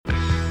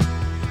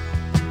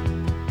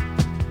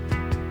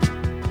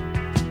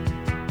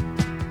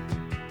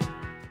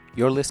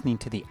You're listening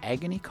to the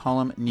Agony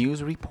Column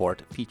News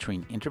Report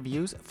featuring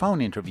interviews, phone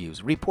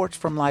interviews, reports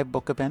from live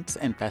book events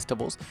and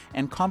festivals,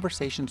 and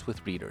conversations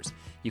with readers.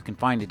 You can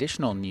find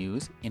additional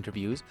news,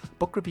 interviews,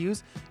 book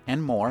reviews,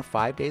 and more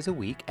 5 days a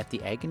week at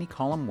the Agony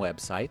Column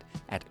website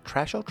at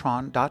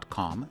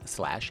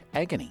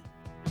trashotron.com/agony.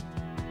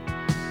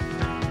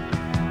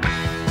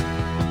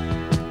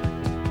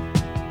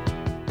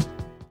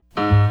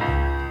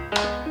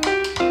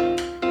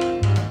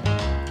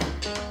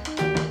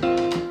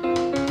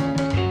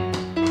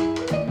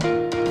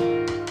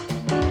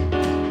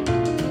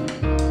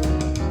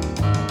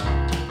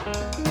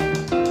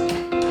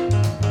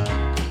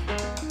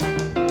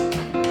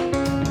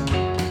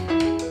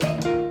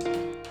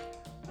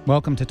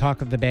 Welcome to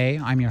Talk of the Bay.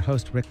 I'm your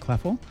host, Rick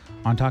Kleffel.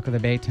 On Talk of the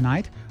Bay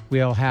tonight,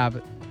 we'll have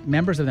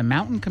members of the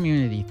Mountain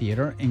Community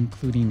Theater,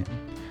 including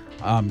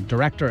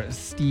director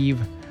Steve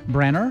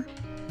Brenner,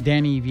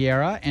 Danny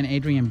Vieira, and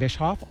Adrian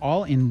Bischoff,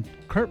 all in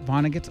Kurt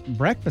Vonnegut's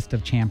Breakfast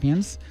of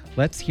Champions.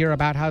 Let's hear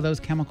about how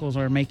those chemicals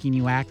are making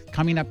you act.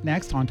 Coming up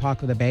next on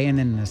Talk of the Bay, and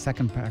then in the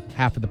second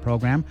half of the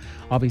program,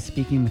 I'll be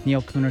speaking with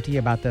Neil Coonerty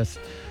about this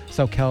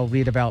Soquel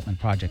redevelopment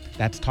project.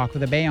 That's Talk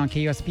of the Bay on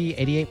KUSP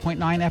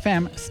 88.9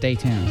 FM. Stay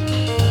tuned.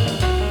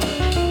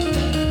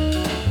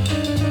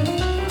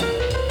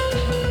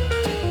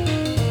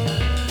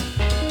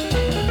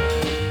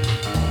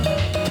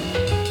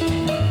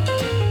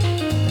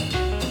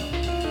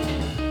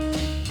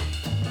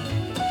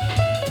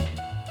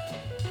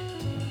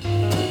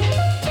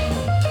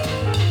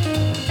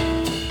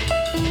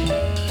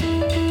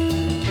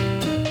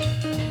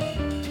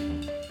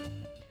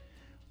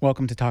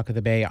 Welcome to Talk of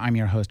the Bay. I'm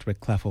your host, Rick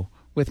Kleffel.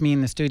 With me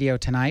in the studio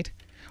tonight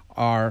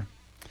are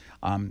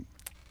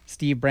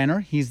Steve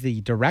Brenner. He's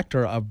the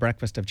director of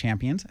Breakfast of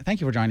Champions.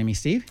 Thank you for joining me,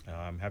 Steve.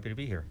 I'm happy to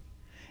be here.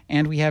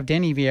 And we have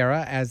Danny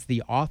Vieira as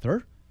the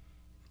author.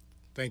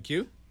 Thank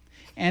you.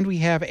 And we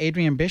have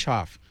Adrian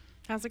Bischoff.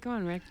 How's it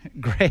going, Rick?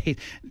 Great.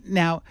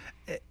 Now,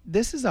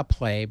 this is a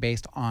play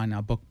based on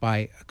a book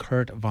by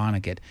Kurt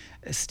Vonnegut.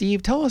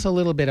 Steve, tell us a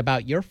little bit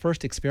about your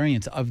first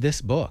experience of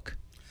this book.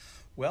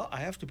 Well, I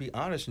have to be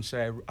honest and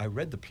say I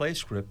read the play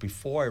script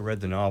before I read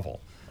the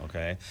novel,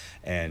 okay?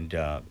 And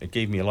it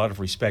gave me a lot of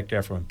respect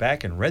after I went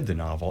back and read the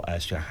novel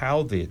as to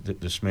how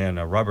this man,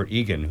 Robert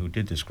Egan, who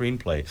did the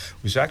screenplay,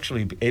 was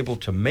actually able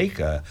to make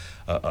a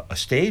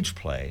stage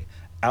play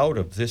out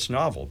of this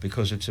novel,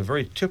 because it's a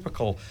very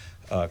typical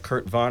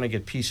Kurt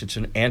Vonnegut piece. It's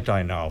an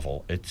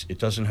anti-novel. It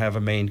doesn't have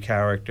a main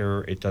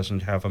character, it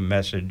doesn't have a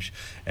message,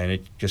 and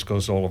it just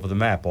goes all over the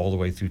map, all the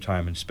way through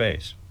time and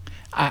space.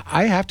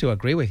 I have to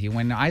agree with you.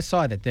 When I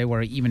saw that they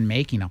were even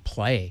making a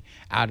play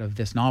out of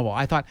this novel,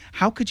 I thought,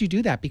 how could you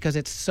do that? Because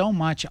it's so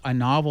much a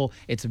novel.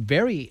 It's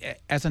very,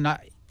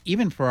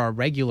 even for a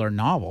regular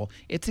novel,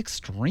 it's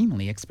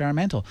extremely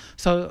experimental.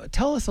 So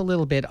tell us a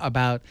little bit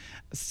about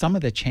some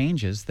of the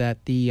changes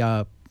that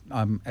the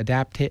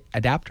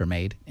adapter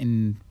made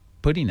in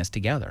putting this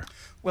together.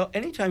 Well,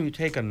 anytime you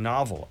take a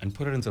novel and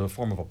put it into the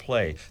form of a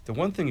play, the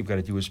one thing you've got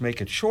to do is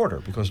make it shorter,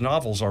 because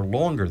novels are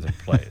longer than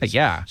plays.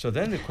 Yeah. So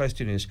then the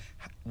question is,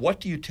 what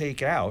do you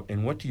take out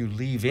and what do you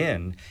leave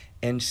in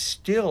and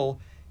still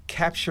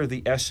capture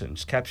the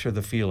essence, capture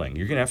the feeling?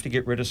 You're going to have to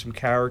get rid of some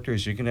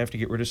characters. You're going to have to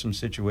get rid of some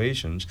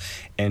situations.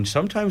 And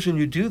sometimes when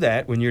you do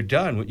that, when you're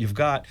done, what you've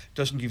got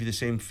doesn't give you the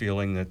same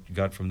feeling that you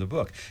got from the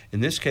book.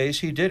 In this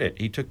case, he did it.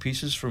 He took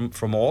pieces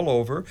from all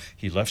over.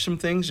 He left some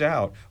things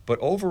out. But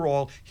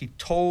overall, he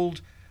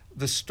told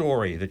the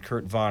story that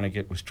Kurt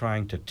Vonnegut was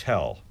trying to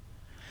tell.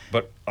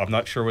 But I'm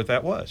not sure what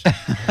that was.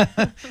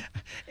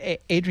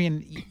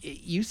 Adrian,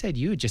 you said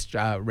you just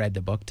read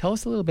the book. Tell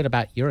us a little bit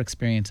about your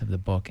experience of the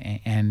book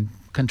and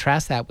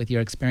contrast that with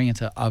your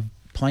experience of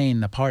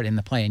playing the part in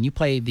the play. And you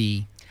play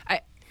the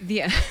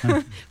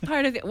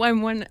part of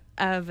I'm one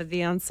of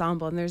the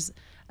ensemble, and there's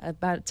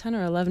about 10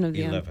 or 11 of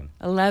the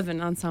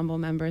 11 ensemble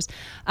members.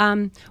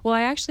 Well,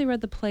 I actually read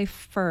the play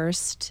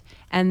first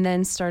and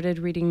then started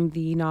reading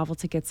the novel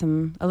to get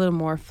a little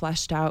more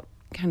fleshed out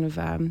kind of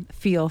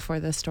feel for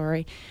the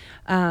story.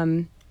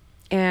 And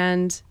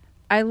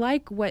I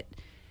like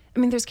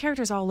there's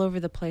characters all over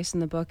the place in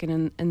the book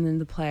and in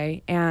the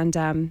play,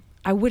 and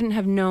I wouldn't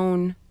have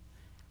known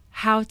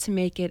how to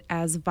make it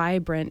as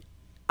vibrant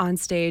on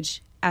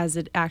stage as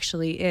it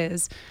actually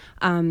is.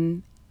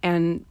 And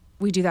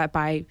we do that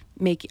by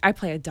I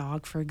play a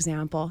dog, for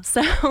example.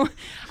 So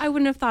I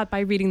wouldn't have thought by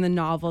reading the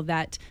novel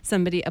that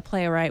a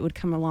playwright would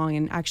come along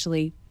and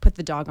actually put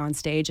the dog on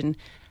stage and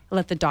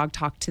let the dog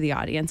talk to the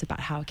audience about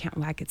how it can't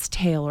wag its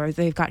tail, or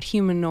they've got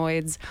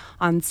humanoids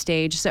on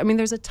stage. So,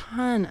 there's a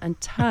ton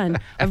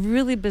of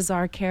really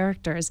bizarre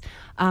characters.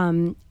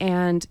 And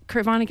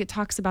Kurt Vonnegut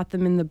talks about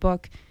them in the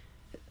book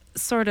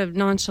sort of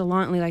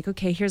nonchalantly, like,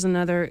 okay, here's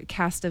another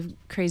cast of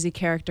crazy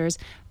characters.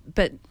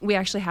 But we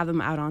actually have them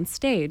out on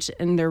stage,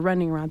 and they're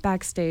running around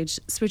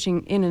backstage,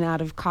 switching in and out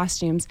of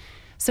costumes.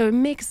 So it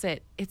makes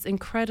it's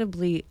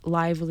incredibly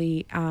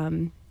lively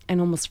and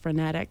almost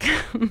frenetic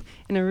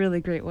in a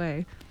really great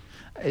way.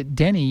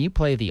 Denny, you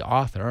play the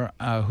author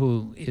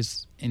who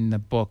is in the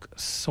book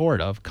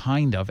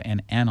kind of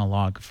an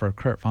analog for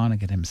Kurt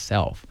Vonnegut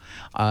himself.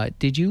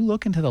 Did you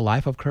look into the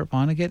life of Kurt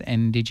Vonnegut,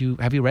 and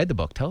have you read the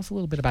book? Tell us a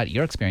little bit about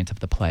your experience of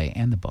the play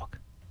and the book.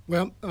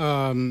 Well,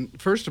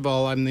 first of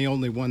all, I'm the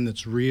only one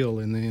that's real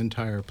in the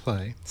entire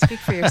play. Speak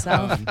for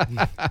yourself.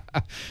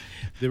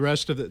 The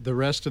rest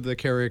of the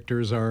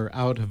characters are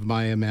out of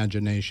my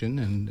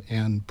imagination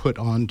and put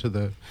onto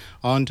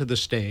the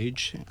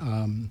stage.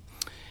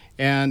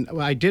 And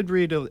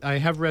I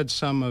have read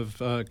some of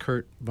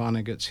Kurt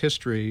Vonnegut's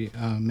history,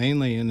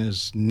 mainly in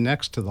his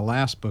next to the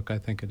last book, I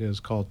think it is,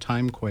 called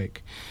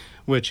Timequake,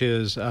 which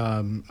is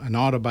an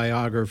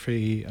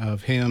autobiography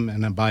of him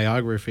and a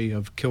biography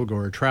of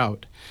Kilgore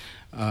Trout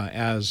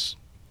as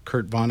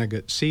Kurt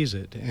Vonnegut sees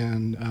it.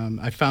 And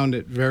I found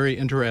it very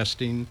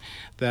interesting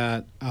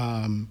that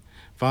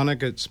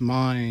Vonnegut's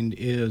mind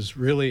is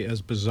really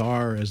as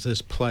bizarre as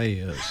this play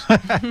is.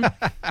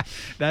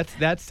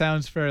 That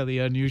sounds fairly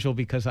unusual,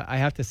 because I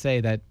have to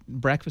say that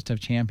Breakfast of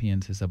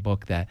Champions is a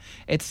book that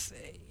it's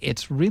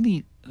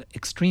really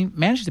extreme,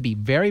 manages to be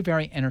very,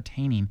 very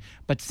entertaining,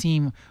 but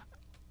seem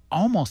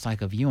almost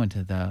like a view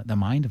into the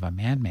mind of a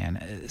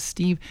madman.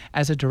 Steve,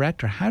 as a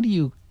director, how do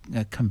you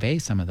convey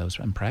some of those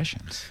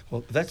impressions?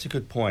 Well, that's a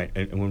good point.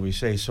 And when we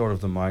say sort of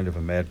the mind of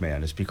a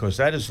madman, it's because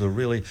that is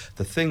the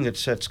thing that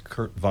sets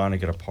Kurt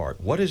Vonnegut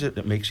apart. What is it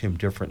that makes him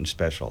different and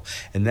special?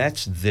 And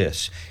that's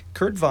this.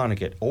 Kurt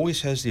Vonnegut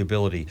always has the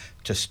ability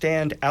to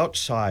stand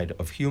outside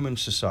of human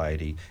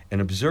society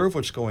and observe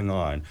what's going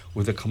on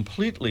with a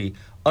completely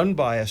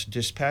unbiased,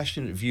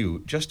 dispassionate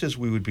view, just as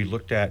we would be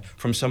looked at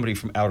from somebody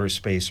from outer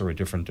space or a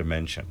different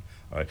dimension.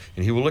 Right?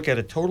 And he will look at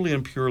it totally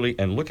and purely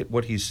and look at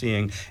what he's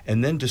seeing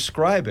and then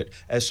describe it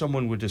as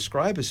someone would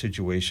describe a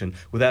situation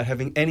without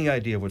having any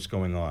idea what's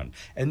going on.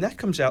 And that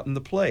comes out in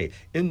the play.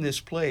 In this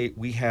play,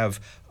 we have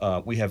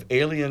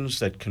aliens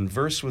that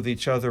converse with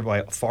each other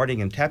by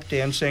farting and tap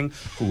dancing,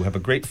 who have a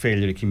great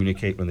failure to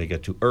communicate when they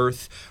get to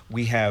Earth.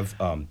 We have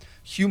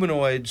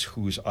humanoids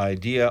whose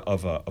idea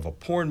of a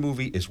porn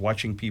movie is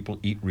watching people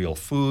eat real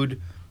food.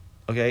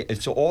 Okay,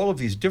 and so all of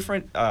these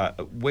different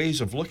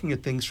ways of looking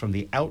at things from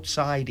the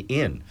outside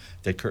in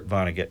that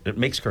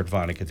makes Kurt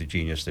Vonnegut the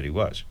genius that he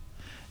was.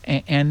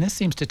 And this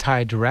seems to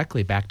tie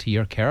directly back to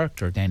your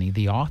character, Denny,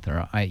 the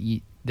author.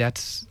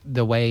 That's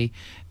the way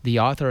the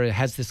author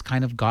has this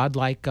kind of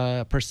godlike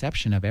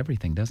perception of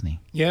everything, doesn't he?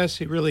 Yes,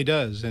 he really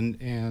does,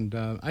 and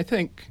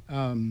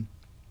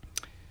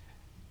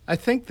I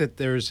think that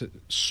there's a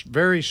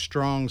very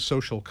strong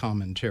social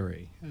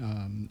commentary,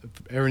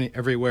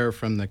 everywhere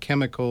from the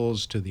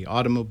chemicals to the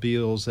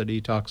automobiles that he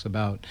talks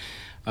about,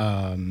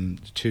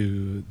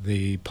 to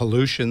the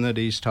pollution that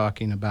he's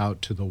talking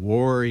about, to the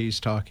war he's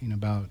talking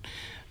about.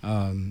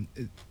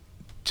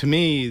 To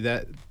me,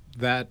 that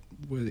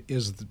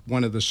is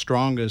one of the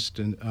strongest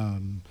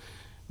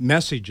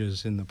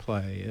messages in the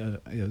play,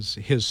 is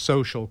his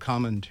social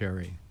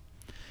commentary.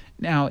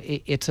 Now,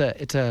 it's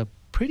a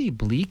pretty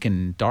bleak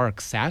and dark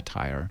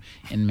satire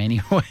in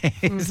many ways.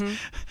 Mm-hmm.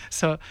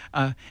 So,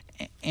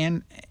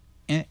 and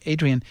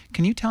Adrian,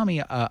 can you tell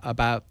me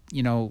about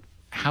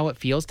how it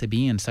feels to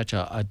be in such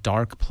a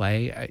dark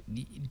play?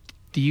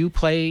 Do you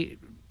play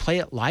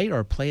it light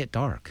or play it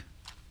dark?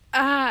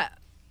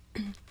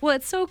 Well,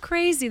 it's so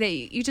crazy that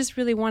you just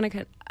really want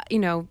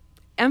to,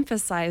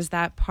 emphasize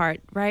that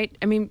part, right?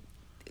 I mean,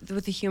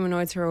 with the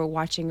humanoids who are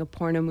watching a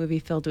porno movie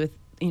filled with,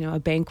 a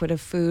banquet of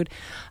food.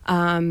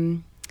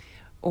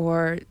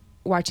 Or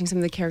watching some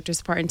of the characters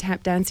fart and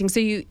tap dancing. So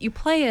you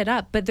play it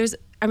up, but there's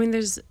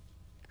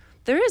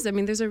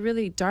a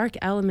really dark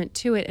element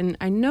to it. And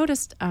I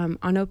noticed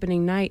on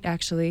opening night,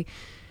 actually,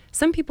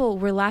 some people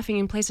were laughing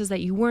in places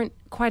that you weren't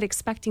quite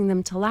expecting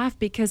them to laugh,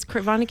 because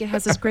Kurt Vonnegut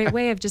has this great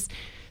way of just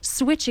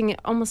switching it,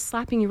 almost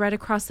slapping you right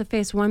across the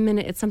face. 1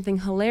 minute it's something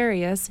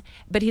hilarious,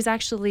 but he's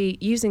actually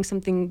using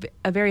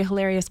a very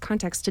hilarious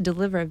context to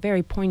deliver a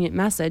very poignant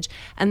message.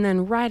 And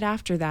then right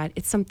after that,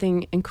 it's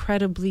something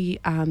incredibly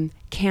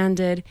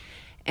candid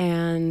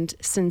and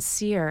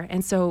sincere.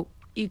 And so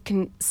you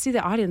can see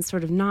the audience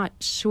sort of not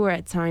sure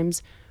at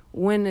times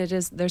when it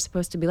is they're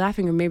supposed to be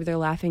laughing, or maybe they're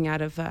laughing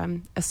out of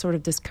a sort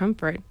of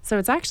discomfort. So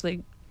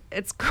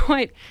it's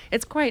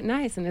quite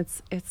nice, and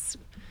it's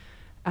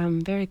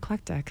very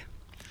eclectic.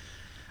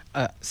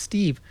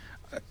 Steve,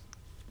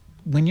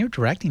 when you're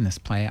directing this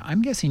play,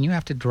 I'm guessing you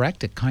have to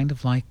direct it kind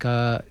of like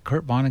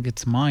Kurt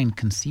Vonnegut's mind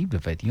conceived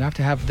of it. You have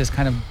to have this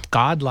kind of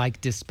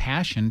godlike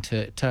dispassion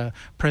to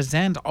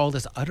present all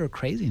this utter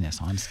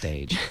craziness on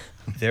stage.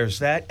 There's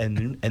that,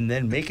 and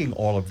then making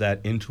all of that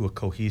into a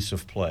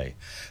cohesive play.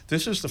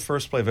 This is the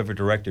first play I've ever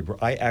directed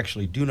where I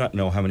actually do not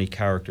know how many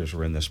characters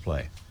are in this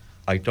play.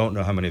 I don't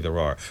know how many there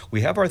are.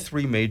 We have our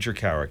three major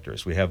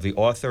characters. We have the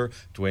author,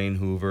 Dwayne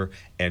Hoover,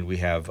 and we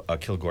have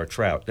Kilgore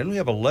Trout. Then we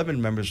have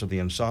 11 members of the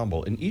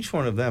ensemble, and each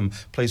one of them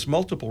plays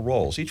multiple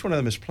roles. Each one of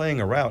them is playing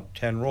around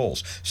 10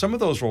 roles. Some of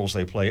those roles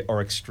they play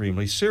are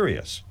extremely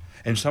serious,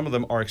 and some of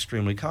them are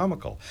extremely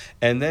comical.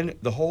 And then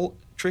the whole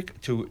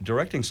trick to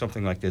directing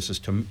something like this is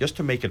just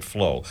to make it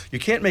flow. You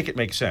can't make it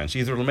make sense.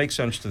 Either it'll make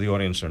sense to the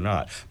audience or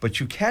not,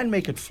 but you can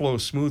make it flow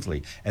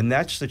smoothly, and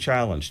that's the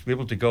challenge, to be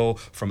able to go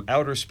from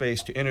outer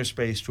space to inner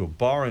space to a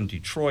bar in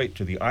Detroit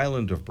to the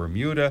island of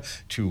Bermuda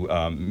to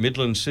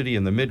Midland City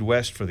in the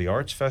Midwest for the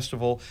Arts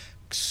Festival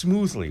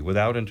smoothly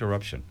without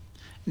interruption.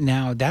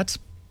 Now, that's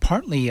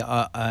partly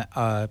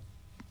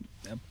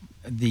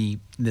the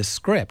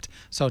script.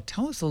 So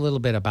tell us a little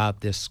bit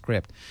about this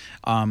script.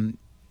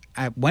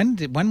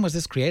 When was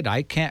this created?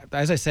 I can't.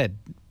 As I said,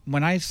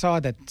 when I saw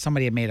that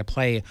somebody had made a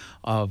play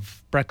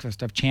of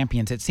Breakfast of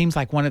Champions, it seems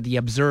like one of the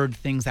absurd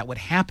things that would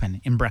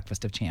happen in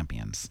Breakfast of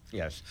Champions.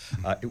 Yes.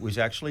 It was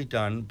actually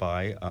done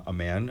by a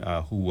man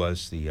who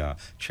was the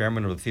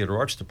chairman of the Theater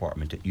Arts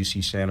Department at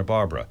UC Santa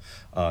Barbara,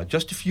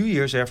 just a few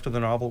years after the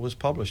novel was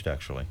published,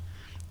 actually.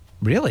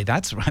 Really?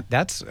 That's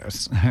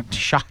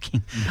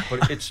shocking.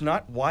 But it's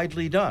not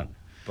widely done.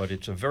 But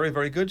it's a very,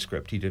 very good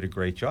script. He did a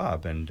great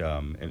job, and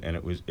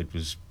it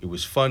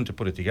was fun to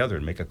put it together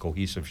and make a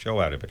cohesive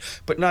show out of it.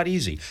 But not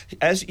easy.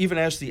 As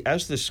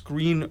the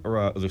screen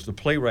or the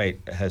playwright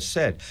has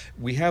said,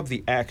 we have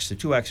the acts. The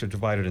two acts are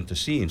divided into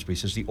scenes. But he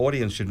says the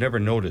audience should never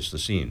notice the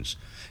scenes.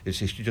 It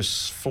should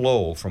just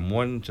flow from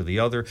one to the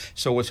other.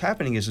 So what's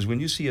happening is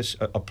when you see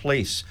a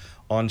place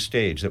on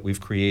stage that we've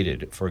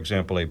created, for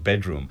example, a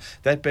bedroom,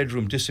 that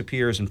bedroom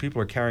disappears and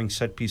people are carrying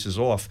set pieces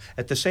off.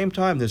 At the same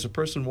time, there's a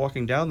person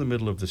walking down the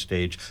middle of the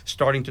stage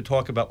starting to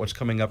talk about what's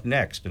coming up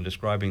next and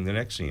describing the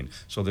next scene.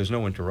 So there's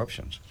no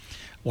interruptions.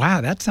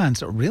 Wow, that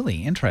sounds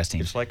really interesting.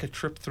 It's like a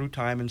trip through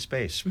time and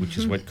space, which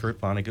is what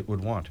Kurt Vonnegut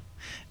would want.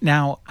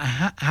 Now,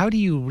 how do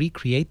you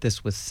recreate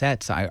this with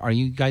sets? Are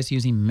you guys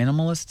using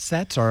minimalist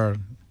sets or...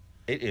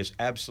 It is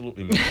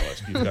absolutely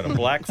minimalist. You've got a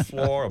black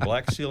floor, a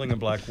black ceiling, and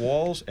black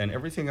walls, and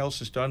everything else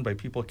is done by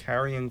people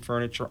carrying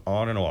furniture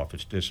on and off.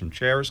 There's some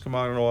chairs come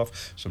on and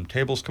off, some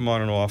tables come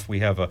on and off.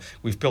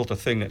 We've built a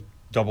thing that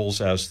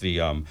doubles as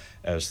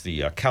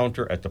the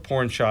counter at the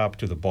porn shop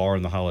to the bar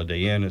in the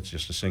Holiday Inn. It's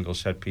just a single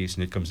set piece,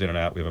 and it comes in and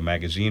out. We have a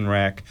magazine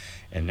rack,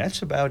 and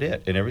that's about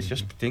it. And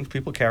just things,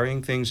 people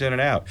carrying things in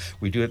and out.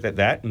 We do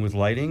that and with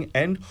lighting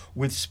and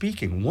with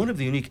speaking. One of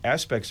the unique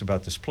aspects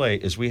about this play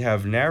is we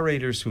have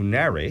narrators who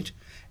narrate,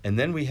 and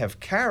then we have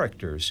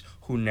characters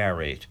who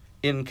narrate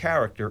in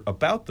character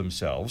about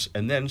themselves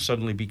and then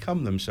suddenly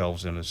become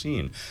themselves in a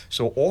scene.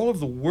 So all of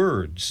the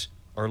words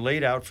are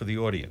laid out for the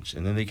audience,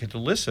 and then they get to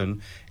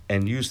listen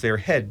and use their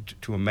head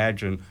to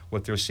imagine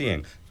what they're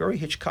seeing. Very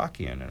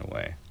Hitchcockian in a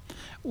way.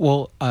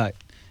 Well,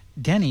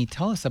 Denny,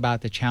 tell us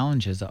about the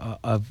challenges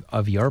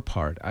of your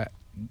part.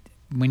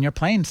 When you're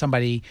playing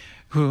somebody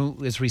who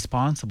is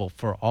responsible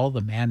for all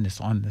the madness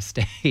on the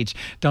stage,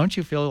 don't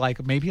you feel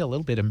like maybe a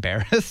little bit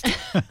embarrassed?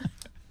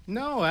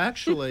 No,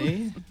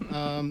 actually,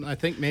 I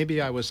think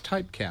maybe I was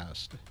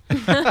typecast.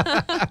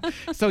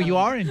 So you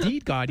are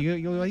indeed God.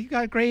 You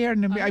got gray hair,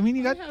 and I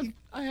mean,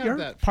 I have you're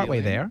that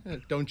partway feeling.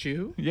 there, don't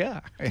you? Yeah.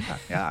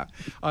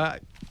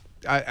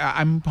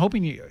 I'm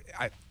hoping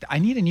I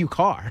need a new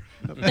car.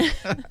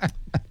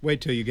 Wait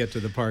till you get to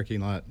the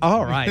parking lot.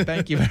 All right,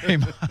 thank you very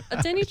much.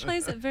 Denny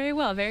plays it very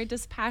well, very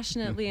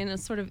dispassionately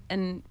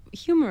and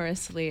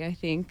humorously. I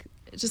think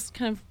just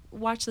kind of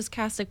watch this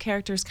cast of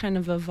characters kind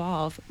of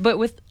evolve, but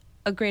with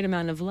a great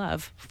amount of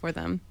love for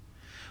them.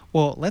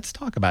 Well, let's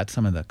talk about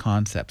some of the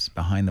concepts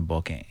behind the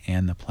book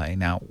and the play.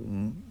 Now,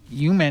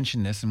 you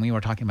mentioned this, and we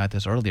were talking about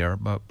this earlier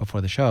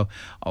before the show.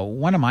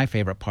 One of my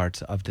favorite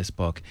parts of this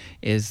book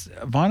is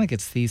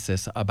Vonnegut's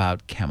thesis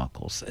about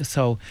chemicals.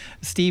 So,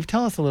 Steve,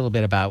 tell us a little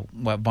bit about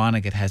what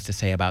Vonnegut has to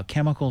say about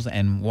chemicals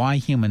and why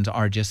humans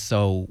are just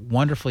so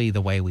wonderfully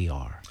the way we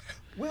are.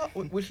 Well,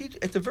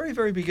 at the very,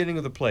 very beginning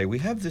of the play, we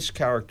have this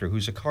character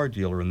who's a car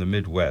dealer in the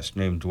Midwest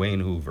named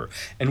Dwayne Hoover.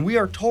 And we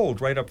are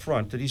told right up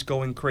front that he's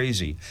going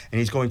crazy and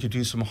he's going to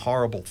do some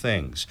horrible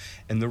things.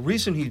 And the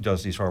reason he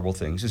does these horrible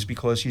things is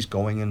because he's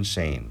going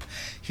insane.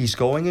 He's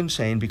going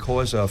insane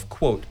because of,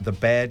 quote, the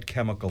bad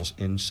chemicals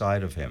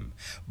inside of him.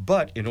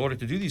 But in order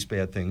to do these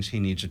bad things, he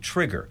needs a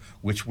trigger,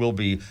 which will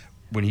be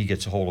when he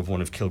gets a hold of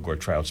one of Kilgore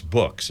Trout's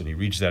books, and he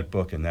reads that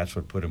book, and that's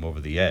what put him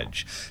over the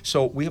edge.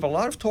 So we have a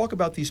lot of talk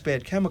about these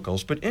bad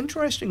chemicals, but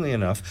interestingly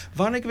enough,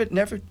 Vonnegut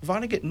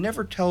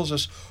never tells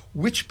us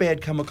which bad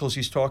chemicals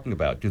he's talking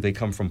about. Do they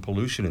come from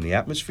pollution in the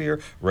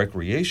atmosphere,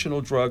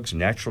 recreational drugs,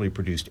 naturally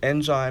produced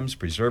enzymes,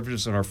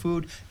 preservatives in our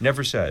food?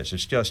 Never says.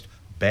 It's just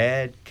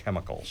bad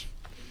chemicals.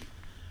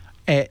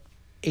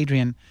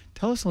 Adrian,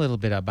 tell us a little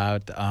bit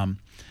about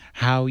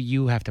how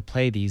you have to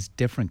play these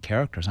different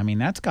characters. I mean,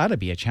 that's got to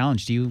be a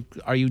challenge.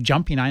 Are you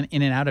jumping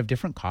in and out of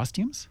different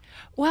costumes?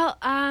 Well,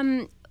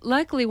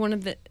 luckily one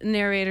of the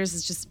narrators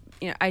is just,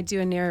 I do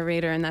a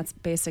narrator and that's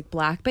basic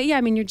black. But yeah,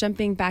 I mean, you're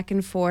jumping back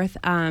and forth.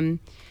 And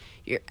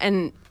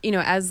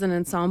as an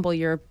ensemble,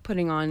 you're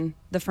putting on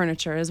the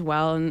furniture as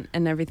well and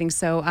everything.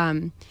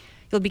 So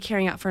you'll be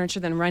carrying out furniture,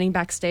 then running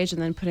backstage,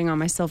 and then putting on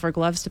my silver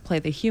gloves to play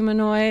the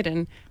humanoid,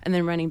 and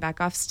then running back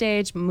off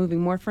stage, moving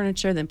more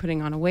furniture, then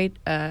putting on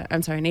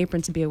an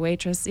apron to be a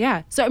waitress.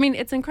 Yeah. So, I mean,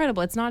 it's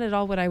incredible. It's not at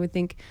all what I would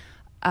think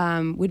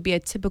would be a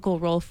typical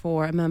role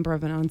for a member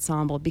of an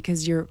ensemble,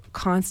 because you're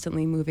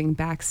constantly moving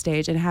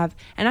backstage and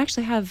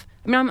actually have.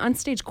 I mean, I'm on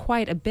stage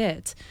quite a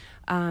bit.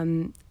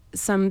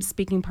 Some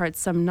speaking parts,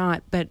 some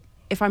not, but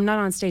if I'm not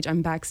on stage,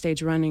 I'm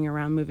backstage running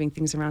around, moving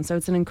things around. So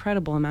it's an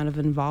incredible amount of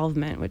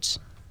involvement, which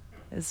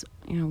is,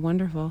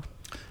 wonderful.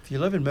 The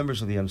 11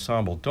 members of the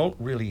ensemble don't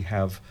really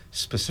have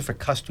specific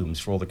costumes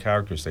for all the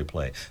characters they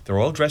play. They're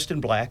all dressed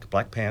in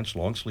black pants,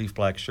 long sleeve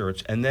black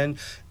shirts, and then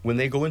when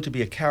they go in to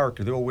be a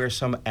character, they'll wear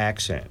some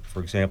accent.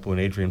 For example, when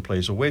Adrienne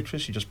plays a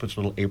waitress, she just puts a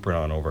little apron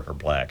on over her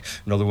black.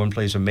 Another one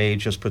plays a maid,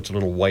 just puts a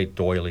little white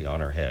doily on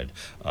her head.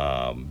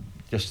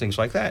 Just things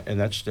like that. And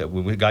that's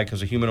when the guy,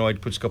 because a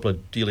humanoid, puts a couple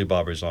of dealy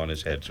bobbers on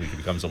his head so he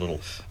becomes a little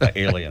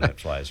alien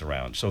that flies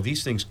around. So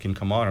these things can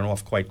come on and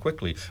off quite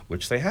quickly,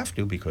 which they have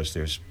to because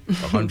there's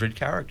 100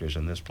 characters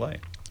in this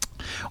play.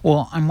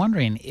 Well, I'm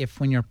wondering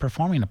if when you're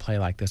performing a play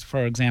like this,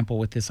 for example,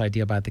 with this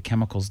idea about the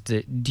chemicals,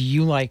 do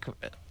you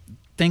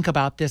think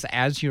about this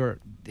as you're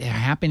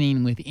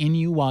happening within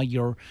you while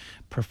you're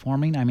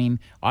performing? I mean,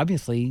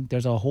 obviously,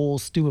 there's a whole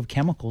stew of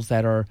chemicals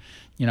that are,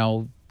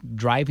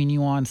 driving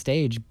you on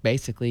stage,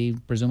 basically,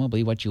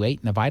 presumably what you ate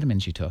and the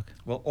vitamins you took.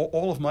 Well,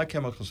 all of my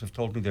chemicals have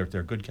told me they're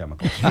good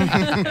chemicals.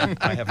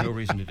 I have no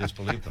reason to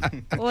disbelieve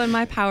them. Well, and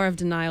my power of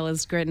denial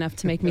is great enough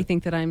to make me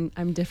think that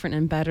I'm different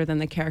and better than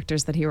the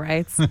characters that he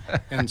writes.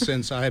 And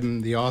since I'm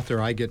the author,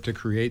 I get to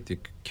create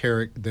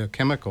the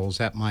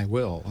chemicals at my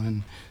will.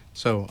 And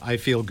so I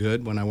feel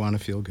good when I want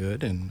to feel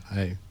good, and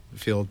I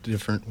feel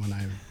different when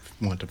I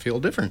want to feel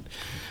different.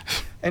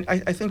 And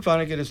I think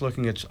Vonnegut is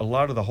looking at a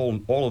lot of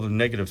all of the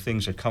negative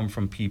things that come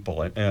from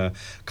people,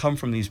 come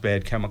from these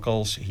bad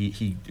chemicals.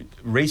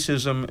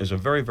 Racism is a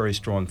very, very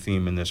strong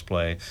theme in this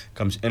play,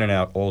 comes in and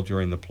out all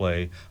during the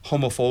play.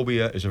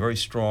 Homophobia is a very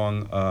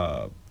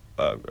strong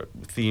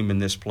theme in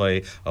this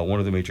play. One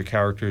of the major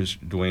characters,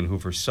 Dwayne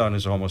Hoover's son,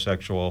 is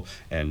homosexual,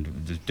 and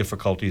the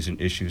difficulties and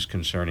issues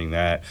concerning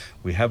that.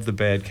 We have the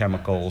bad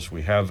chemicals.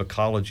 We have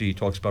ecology,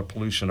 talks about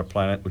pollution, a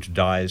planet which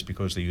dies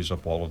because they use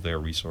up all of their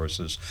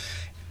resources.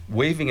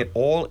 Waving it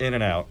all in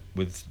and out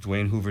with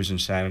Dwayne Hoover's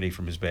insanity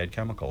from his bad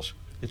chemicals.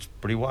 It's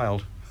pretty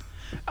wild.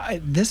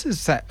 This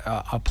is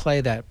a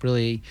play that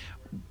really,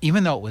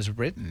 even though it was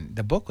written,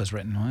 the book was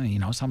written,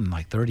 something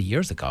like 30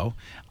 years ago,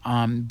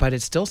 but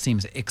it still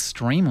seems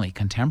extremely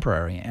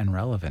contemporary and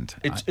relevant.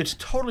 It's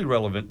totally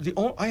relevant.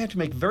 I had to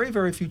make very,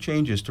 very few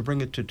changes to bring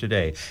it to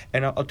today,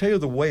 and I'll tell you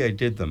the way I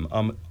did them.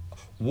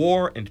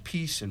 War and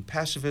peace and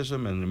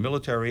pacifism and the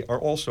military are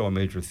also a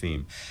major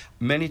theme.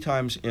 Many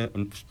times,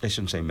 I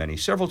shouldn't say many,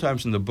 several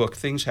times in the book,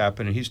 things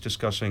happen, and he's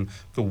discussing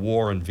the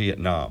war in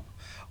Vietnam.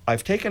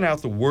 I've taken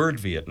out the word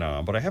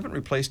Vietnam, but I haven't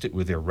replaced it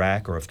with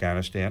Iraq or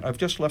Afghanistan. I've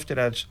just left it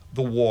as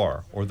the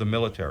war or the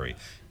military.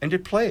 And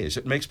it plays.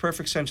 It makes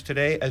perfect sense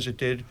today as it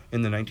did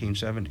in the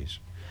 1970s.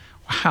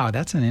 Wow,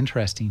 that's an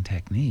interesting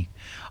technique.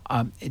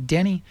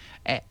 Denny,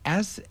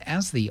 as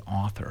the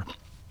author,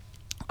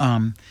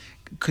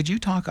 could you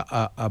talk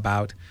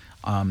about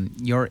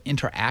your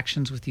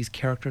interactions with these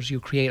characters you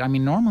create? I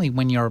mean, normally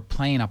when you're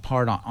playing a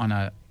part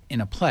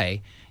in a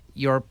play,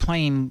 you're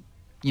playing,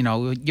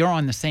 you're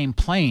on the same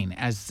plane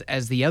as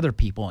the other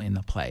people in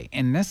the play.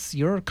 And this,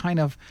 you're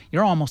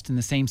almost in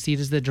the same seat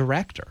as the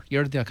director.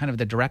 You're the kind of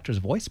the director's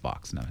voice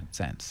box in a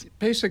sense.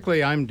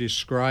 Basically, I'm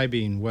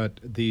describing what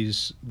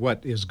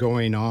is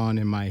going on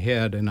in my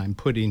head, and I'm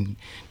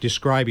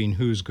describing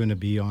who's going to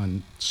be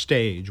on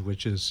stage,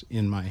 which is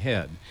in my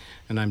head.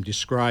 And I'm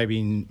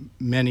describing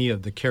many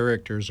of the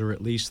characters, or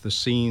at least the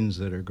scenes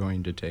that are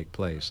going to take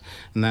place.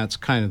 And that's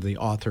kind of the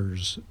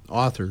author's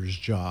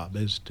job,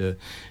 is to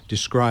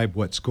describe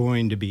what's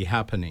going to be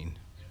happening.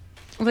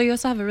 Although you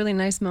also have a really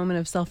nice moment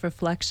of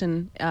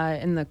self-reflection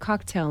in the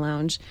cocktail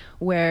lounge,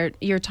 where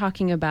you're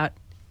talking about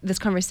this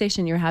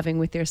conversation you're having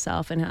with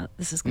yourself and how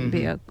this is going to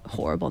be a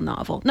horrible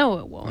novel. No,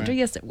 it won't. Right. Or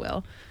yes, it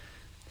will.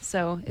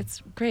 So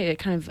it's great. It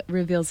kind of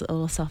reveals a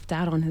little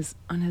self-doubt on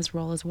his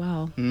role as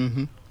well.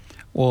 Mm-hmm.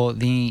 Well,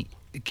 the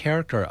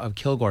character of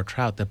Kilgore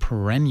Trout, the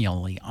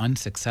perennially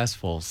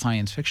unsuccessful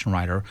science fiction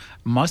writer,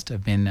 must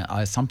have been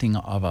something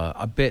of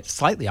a bit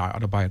slightly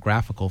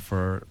autobiographical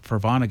for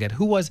Vonnegut,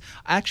 who was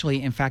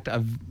actually, in fact,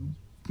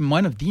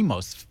 one of the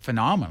most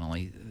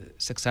phenomenally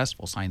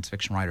successful science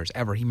fiction writers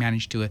ever. He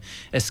managed to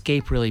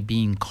escape really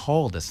being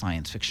called a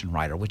science fiction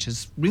writer, which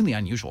is really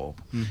unusual.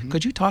 Mm-hmm.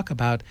 Could you talk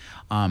about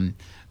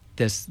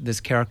this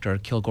character,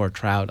 Kilgore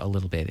Trout, a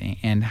little bit,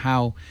 and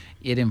how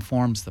it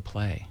informs the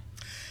play?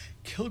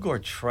 Kilgore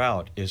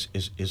Trout is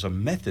a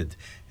method.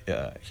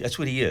 That's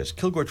what he is.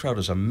 Kilgore Trout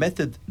is a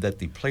method that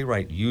the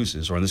playwright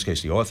uses, or in this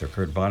case the author,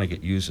 Kurt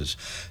Vonnegut, uses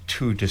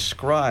to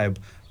describe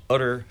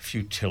utter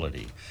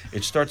futility.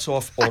 It starts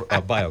off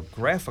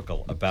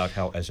biographical about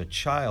how, as a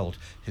child,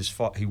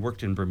 he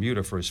worked in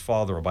Bermuda for his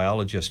father, a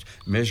biologist,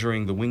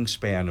 measuring the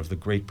wingspan of the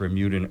great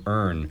Bermudan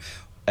ern.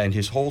 And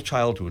his whole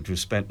childhood was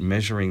spent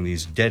measuring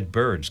these dead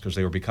birds because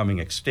they were becoming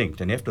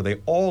extinct. And after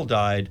they all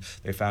died,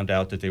 they found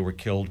out that they were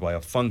killed by a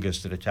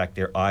fungus that attacked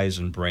their eyes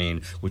and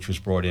brain, which was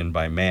brought in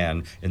by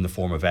man in the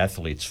form of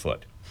athlete's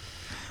foot.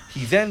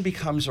 He then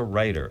becomes a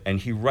writer, and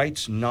he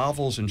writes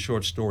novels and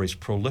short stories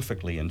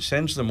prolifically and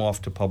sends them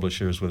off to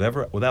publishers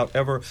without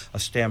ever a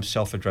stamped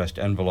self-addressed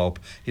envelope.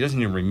 He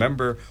doesn't even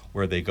remember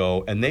where they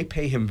go, and they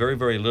pay him very,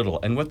 very little.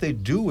 And what they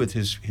do with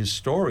his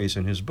stories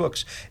and his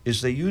books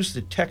is they use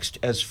the text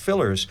as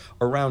fillers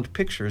around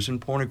pictures in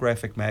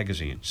pornographic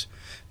magazines.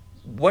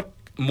 What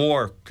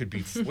could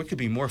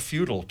be more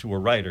futile to a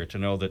writer to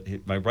know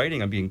that my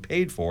writing, I'm being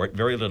paid for it,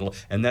 very little,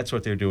 and that's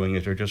what they're doing,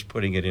 is they're just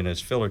putting it in as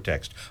filler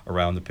text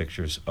around the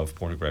pictures of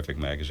pornographic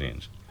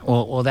magazines.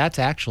 Well, that's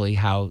actually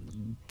how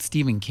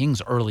Stephen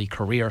King's early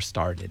career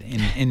started.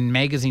 In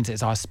magazines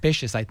as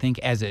auspicious, I think,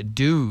 as a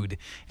dude,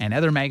 and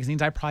other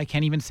magazines I probably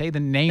can't even say the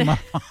name of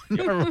on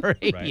your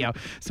radio. Right.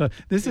 So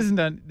this is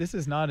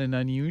not an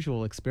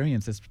unusual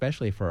experience,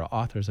 especially for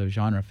authors of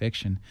genre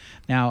fiction.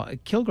 Now,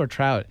 Kilgore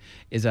Trout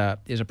is a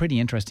pretty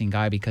interesting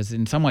guy, because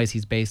in some ways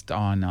he's based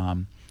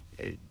on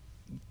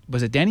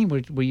was it Denny?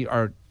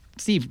 Or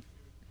Steve?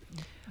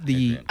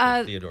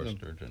 Theodore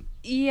Sturgeon.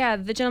 Yeah,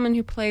 the gentleman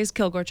who plays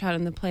Kilgore Trout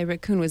in the play,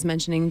 Rick Kuhn, was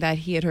mentioning that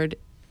he had heard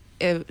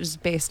it was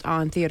based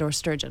on Theodore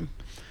Sturgeon.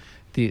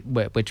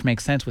 Which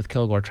makes sense with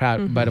Kilgore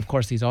Trout, but of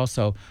course he's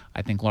also,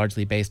 I think,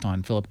 largely based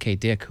on Philip K.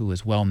 Dick, who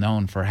is well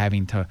known for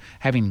having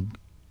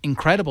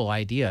incredible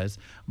ideas,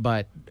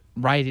 but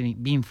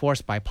being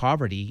forced by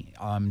poverty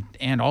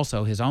and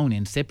also his own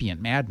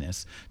incipient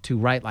madness to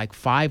write like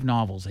 5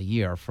 novels a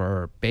year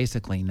for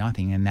basically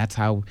nothing. And that's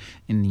how,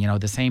 in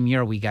the same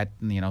year, we got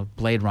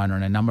Blade Runner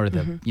and a number of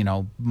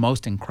the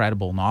most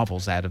incredible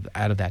novels out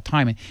of that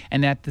time.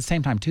 And at the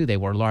same time too, they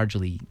were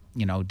largely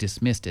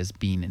dismissed as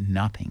being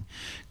nothing.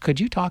 Could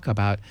you talk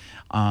about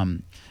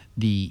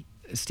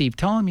Steve,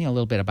 telling me a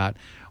little bit about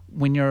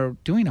when you're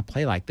doing a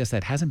play like this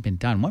that hasn't been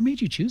done, what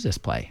made you choose this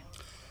play?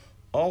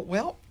 Oh,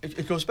 well,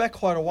 it goes back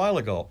quite a while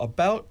ago.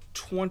 About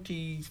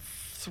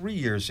 23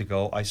 years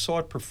ago, I saw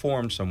it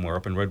performed somewhere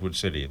up in Redwood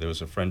City. There was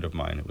a friend of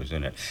mine who was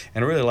in it,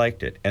 and I really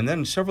liked it. And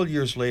then several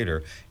years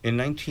later, in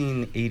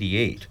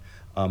 1988,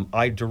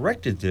 I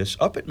directed this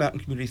up at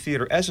Mountain Community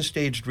Theater as a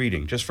staged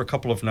reading, just for a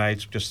couple of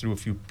nights, just threw a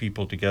few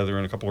people together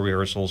and a couple of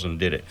rehearsals and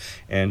did it.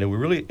 And we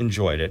really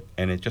enjoyed it,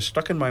 and it just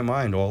stuck in my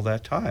mind all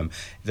that time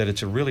that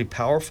it's a really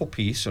powerful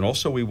piece, and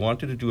also we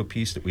wanted to do a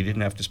piece that we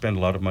didn't have to spend a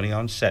lot of money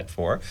on set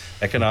for.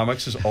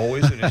 Economics is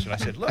always an issue. And I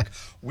said, look,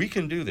 we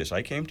can do this.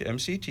 I came to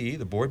MCT,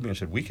 the board meeting, and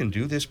said, we can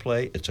do this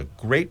play. It's a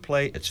great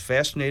play. It's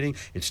fascinating.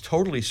 It's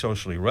totally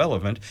socially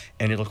relevant,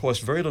 and it'll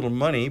cost very little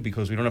money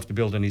because we don't have to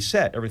build any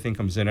set. Everything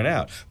comes in and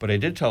out. But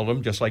I did tell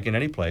them, just like in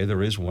any play,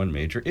 there is one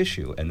major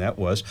issue, and that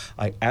was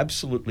I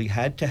absolutely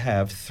had to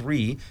have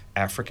 3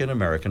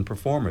 African-American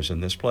performers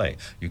in this play.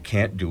 You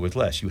can't do with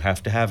less. You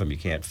have to have them. You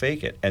can't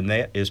fake it. And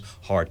that is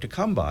hard to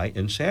come by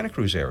in Santa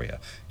Cruz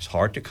area. It's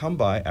hard to come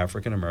by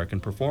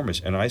African-American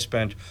performers. And I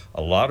spent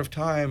a lot of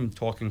time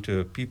talking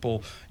to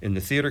people in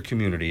the theater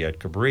community at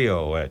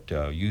Cabrillo, at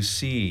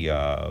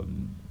UC,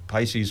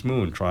 Pisces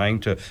Moon, trying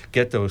to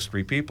get those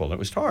 3 people. It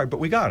was hard, but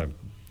we got them.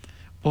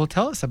 Well,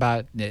 tell us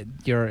about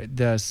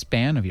the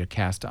span of your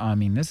cast. I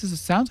mean,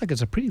 sounds like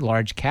it's a pretty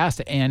large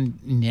cast and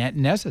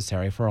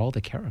necessary for all the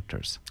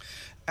characters.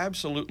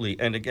 Absolutely.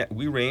 And again,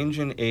 we range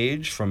in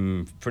age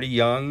from pretty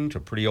young to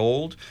pretty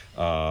old.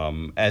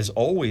 As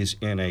always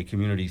in a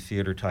community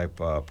theater type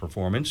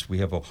performance, we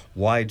have a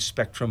wide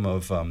spectrum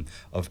of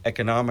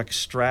economic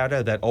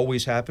strata. That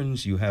always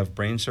happens. You have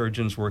brain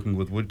surgeons working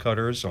with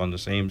woodcutters on the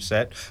same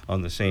set,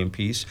 on the same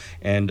piece.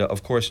 And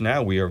of course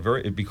now we are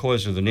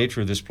because of the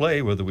nature of this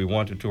play, whether we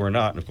wanted to or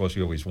not, and of course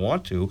we always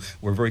want to,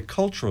 we're very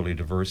culturally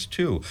diverse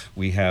too.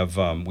 We have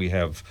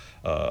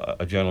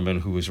a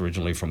gentleman who was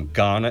originally from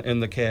Ghana in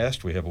the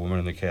cast. We have a woman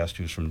in the cast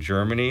who's from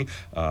Germany.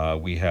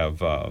 We have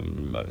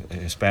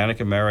Hispanic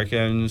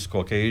Americans,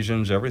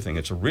 Caucasians, everything.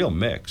 It's a real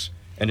mix,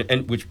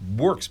 and which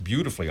works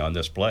beautifully on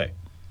this play.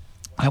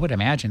 I would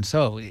imagine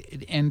so.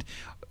 And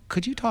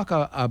could you talk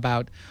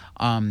about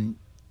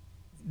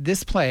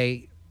this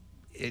play?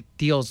 It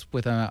deals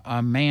with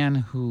a man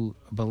who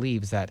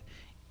believes that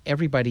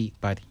everybody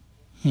but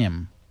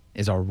him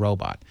is a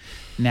robot.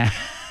 Now.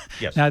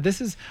 Yes. Now, this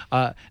is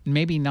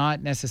maybe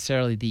not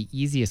necessarily the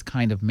easiest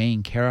kind of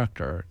main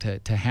character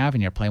to have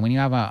in your play. When you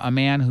have a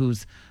man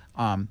who's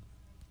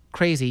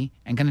crazy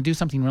and going to do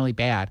something really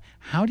bad,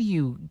 how do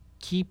you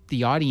keep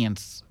the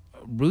audience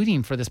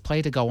rooting for this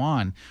play to go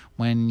on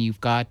when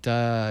you've got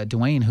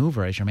Dwayne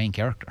Hoover as your main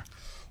character?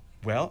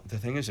 Well, the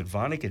thing is that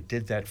Vonnegut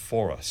did that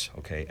for us,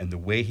 okay, and the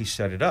way he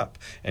set it up.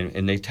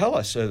 And they tell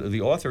us,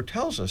 the author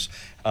tells us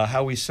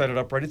how he set it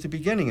up right at the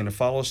beginning, and it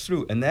follows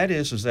through. And that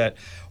is that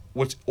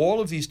all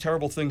of these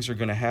terrible things are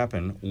going to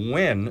happen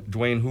when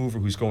Dwayne Hoover,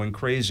 who's going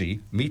crazy,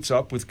 meets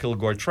up with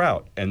Kilgore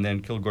Trout, and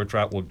then Kilgore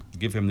Trout will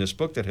give him this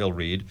book that he'll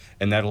read,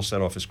 and that'll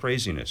set off his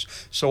craziness.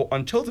 So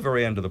until the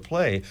very end of the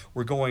play,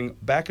 we're going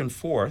back and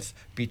forth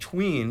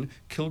between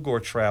Kilgore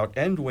Trout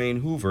and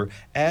Dwayne Hoover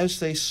as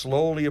they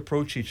slowly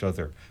approach each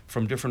other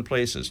from different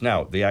places.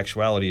 Now, the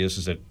actuality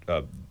is that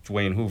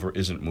Dwayne Hoover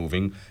isn't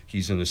moving.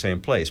 He's in the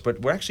same place. But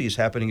what actually is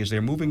happening is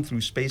they're moving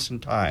through space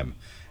and time.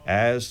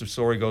 as the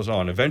story goes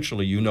on.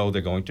 Eventually, you know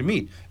they're going to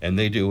meet, and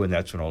they do, and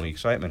that's when all the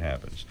excitement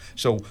happens.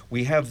 So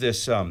we have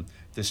this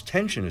this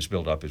tension is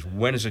built up. Is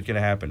when is it going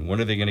to happen?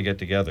 When are they going to get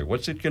together?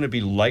 What's it going to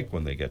be like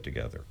when they get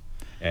together?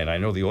 And I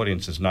know the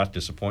audience is not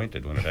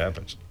disappointed when it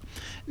happens.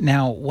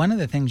 Now, one of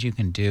the things you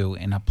can do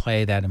in a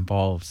play that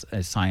involves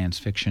science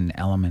fiction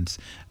elements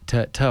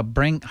to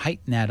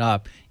heighten that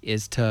up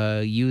is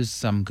to use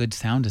some good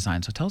sound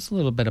design. So tell us a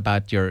little bit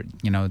about your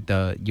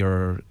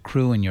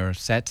crew and your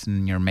sets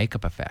and your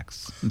makeup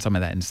effects and some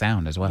of that in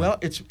sound as well. Well,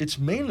 it's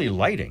mainly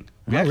lighting.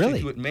 We really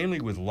do it mainly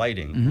with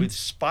lighting, with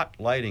spot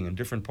lighting in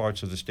different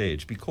parts of the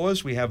stage.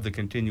 Because we have the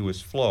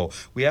continuous flow,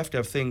 we have to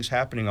have things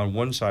happening on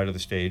one side of the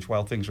stage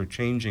while things are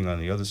changing on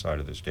the other side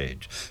of the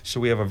stage. So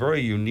we have a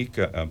very unique,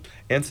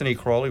 Anthony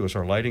Crawley was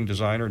our lighting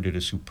designer and did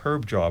a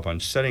superb job on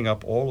setting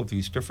up all of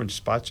these different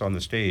spots on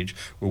the stage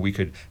where we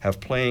could have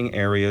playing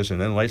areas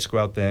and then lights go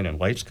out then and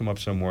lights come up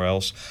somewhere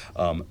else.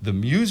 The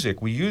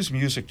music, we use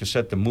music to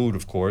set the mood,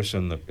 of course,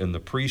 in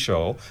the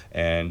pre-show,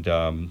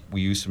 and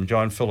we use some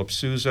John Philip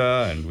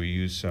Sousa and we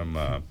use some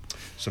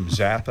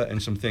Zappa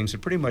and some things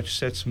that pretty much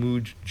sets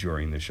mood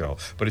during the show.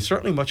 But it's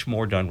certainly much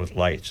more done with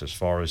lights as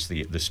far as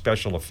the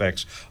special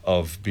effects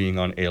of being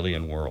on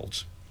alien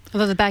worlds.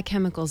 Although the Bad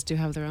Chemicals do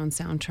have their own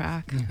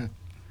soundtrack.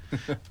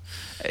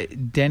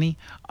 Denny,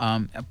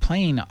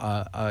 playing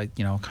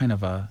kind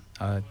of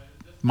a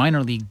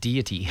minor league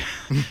deity,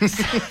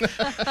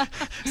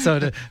 so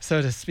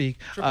to speak.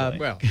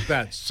 Well,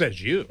 that says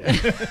you.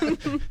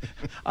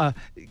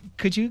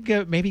 Could you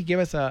give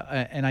us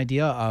an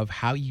idea of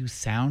how you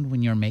sound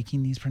when you're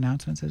making these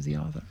pronouncements as the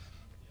author?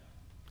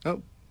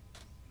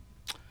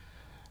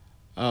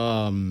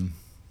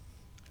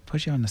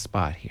 Put you on the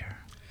spot here.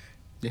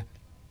 Yeah.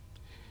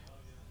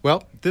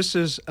 Well, this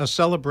is a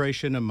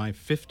celebration of my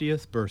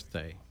 50th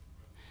birthday.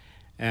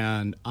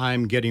 And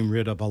I'm getting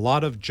rid of a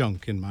lot of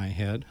junk in my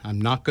head. I'm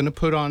not going to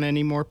put on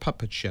any more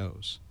puppet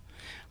shows.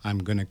 I'm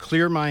going to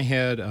clear my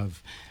head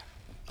of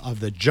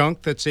the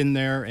junk that's in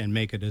there and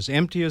make it as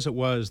empty as it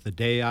was the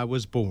day I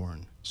was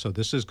born. So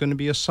this is going to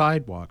be a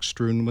sidewalk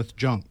strewn with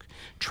junk,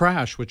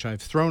 trash which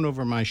I've thrown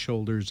over my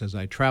shoulders as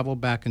I travel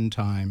back in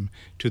time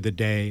to the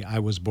day I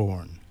was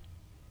born.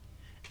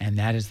 And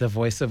that is the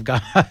voice of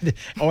God,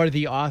 or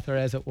the author,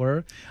 as it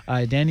were,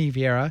 Denny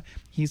Vieira.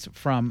 He's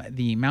from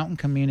the Mountain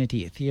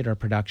Community Theater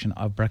production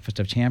of Breakfast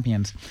of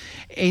Champions.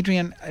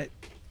 Adrian,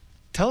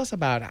 tell us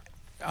about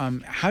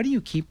how do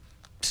you keep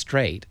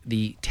straight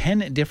the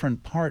 10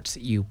 different parts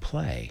you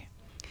play?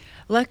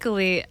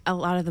 Luckily, a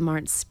lot of them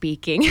aren't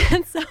speaking,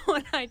 and so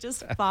I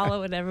just follow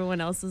what everyone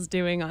else is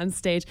doing on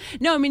stage.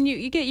 No, I mean,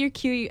 you get your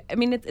cue. I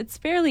mean, it's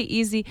fairly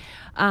easy.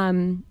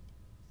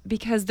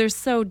 Because they're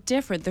so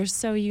different, they're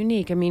so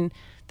unique. I mean,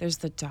 there's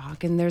the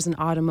dog, and there's an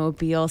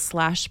automobile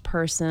 /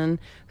 person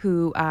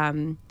who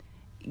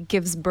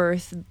gives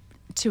birth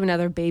to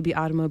another baby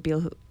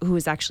automobile who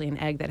is actually an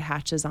egg that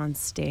hatches on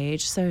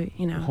stage. So,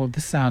 you know. Well,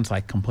 this sounds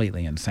like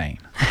completely insane.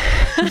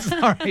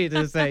 Sorry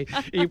to say,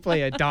 you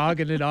play a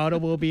dog and an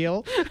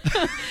automobile.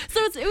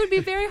 So it would be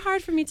very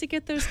hard for me to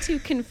get those two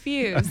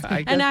confused.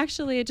 And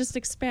actually, it just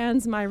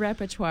expands my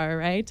repertoire,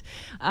 right?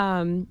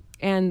 And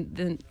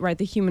then,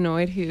 the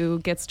humanoid who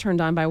gets turned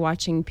on by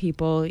watching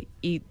people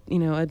eat,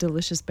 a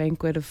delicious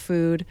banquet of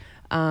food.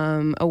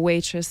 A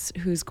waitress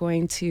who's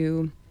going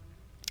to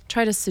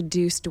try to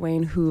seduce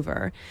Dwayne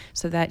Hoover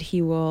so that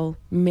he will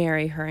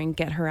marry her and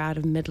get her out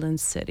of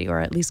Midland City, or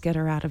at least get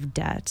her out of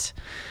debt,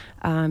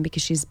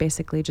 because she's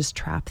basically just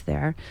trapped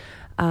there.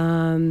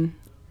 One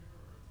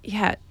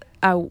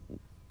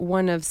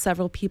of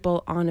several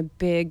people on a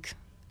big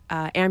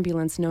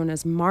ambulance known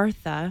as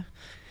Martha,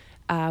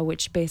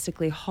 which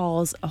basically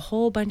hauls a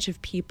whole bunch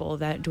of people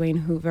that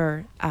Dwayne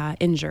Hoover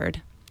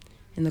injured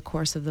in the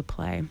course of the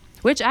play.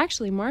 Which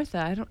actually,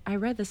 Martha, I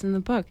read this in the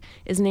book,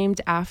 is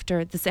named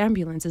after, this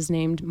ambulance is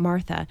named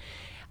Martha.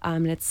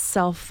 And it's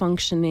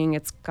self-functioning,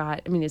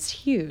 it's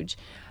huge.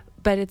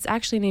 But it's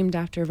actually named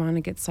after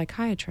Vonnegut's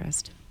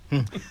psychiatrist.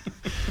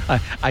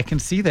 I can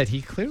see that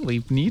he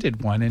clearly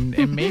needed one,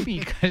 and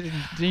maybe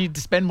need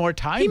to spend more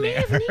time there. He may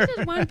have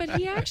needed one, but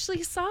he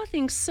actually saw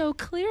things so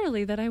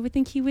clearly that I would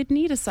think he would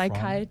need a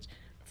psychiatrist.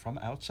 From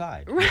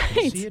outside. Right.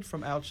 You can see it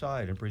from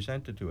outside and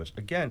present it to us.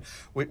 Again,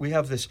 we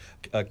have this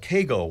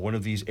Kago, one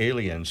of these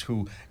aliens,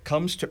 who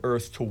comes to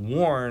Earth to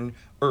warn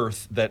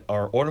Earth that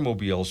our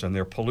automobiles and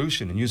their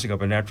pollution and using up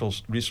our natural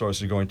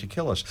resources are going to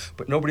kill us.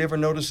 But nobody ever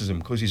notices him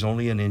because he's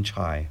only an inch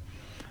high.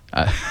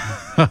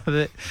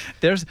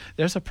 There's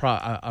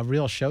a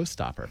real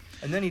showstopper.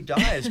 And then he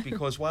dies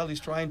because while he's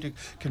trying to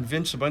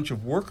convince a bunch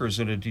of workers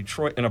in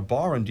a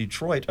bar in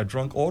Detroit, a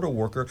drunk auto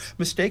worker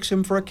mistakes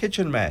him for a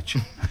kitchen match.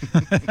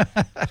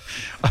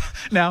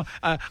 Now,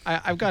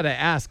 I've got to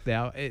ask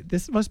now,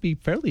 this must be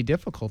fairly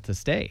difficult to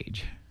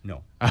stage.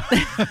 No.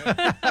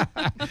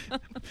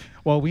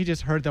 Well, we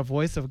just heard the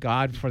voice of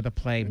God for the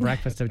play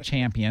Breakfast of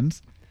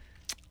Champions.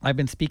 I've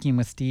been speaking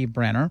with Steve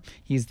Brenner.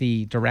 He's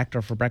the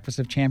director for Breakfast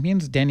of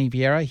Champions. Denny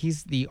Vieira,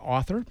 he's the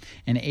author.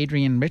 And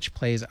Adrienne Rich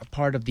plays a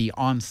part of the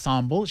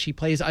ensemble. She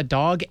plays a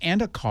dog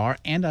and a car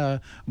and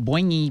a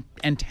boingy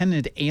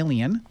antennaed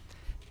alien.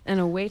 And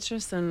a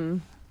waitress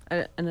and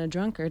a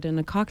drunkard in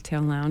a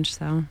cocktail lounge,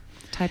 so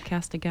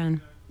typecast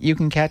again. You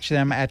can catch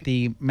them at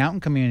the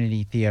Mountain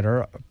Community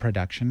Theater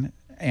production,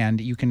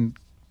 and you can...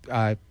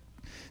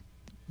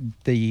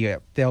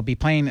 they'll be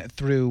playing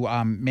through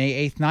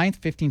May 8th, 9th,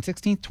 15th,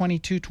 16th,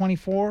 22,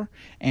 24,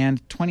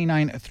 and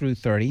 29 through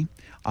 30.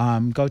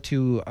 Go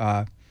to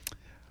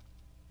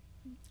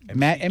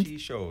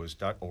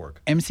mctshows.org.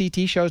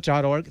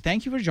 mctshows.org.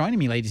 Thank you for joining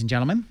me, ladies and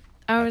gentlemen.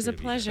 Oh, it was a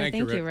pleasure.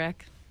 Thank you,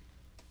 Rick.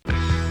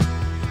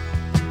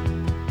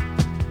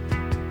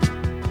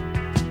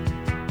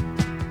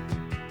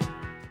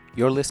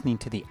 You're listening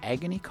to the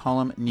Agony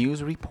Column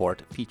News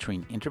Report,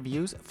 featuring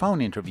interviews, phone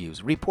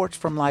interviews, reports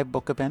from live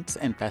book events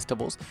and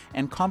festivals,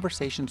 and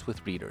conversations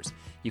with readers.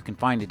 You can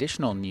find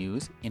additional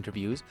news,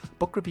 interviews,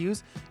 book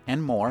reviews,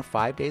 and more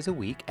 5 days a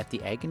week at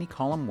the Agony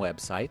Column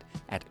website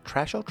at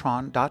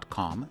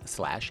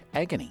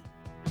trashotron.com/agony.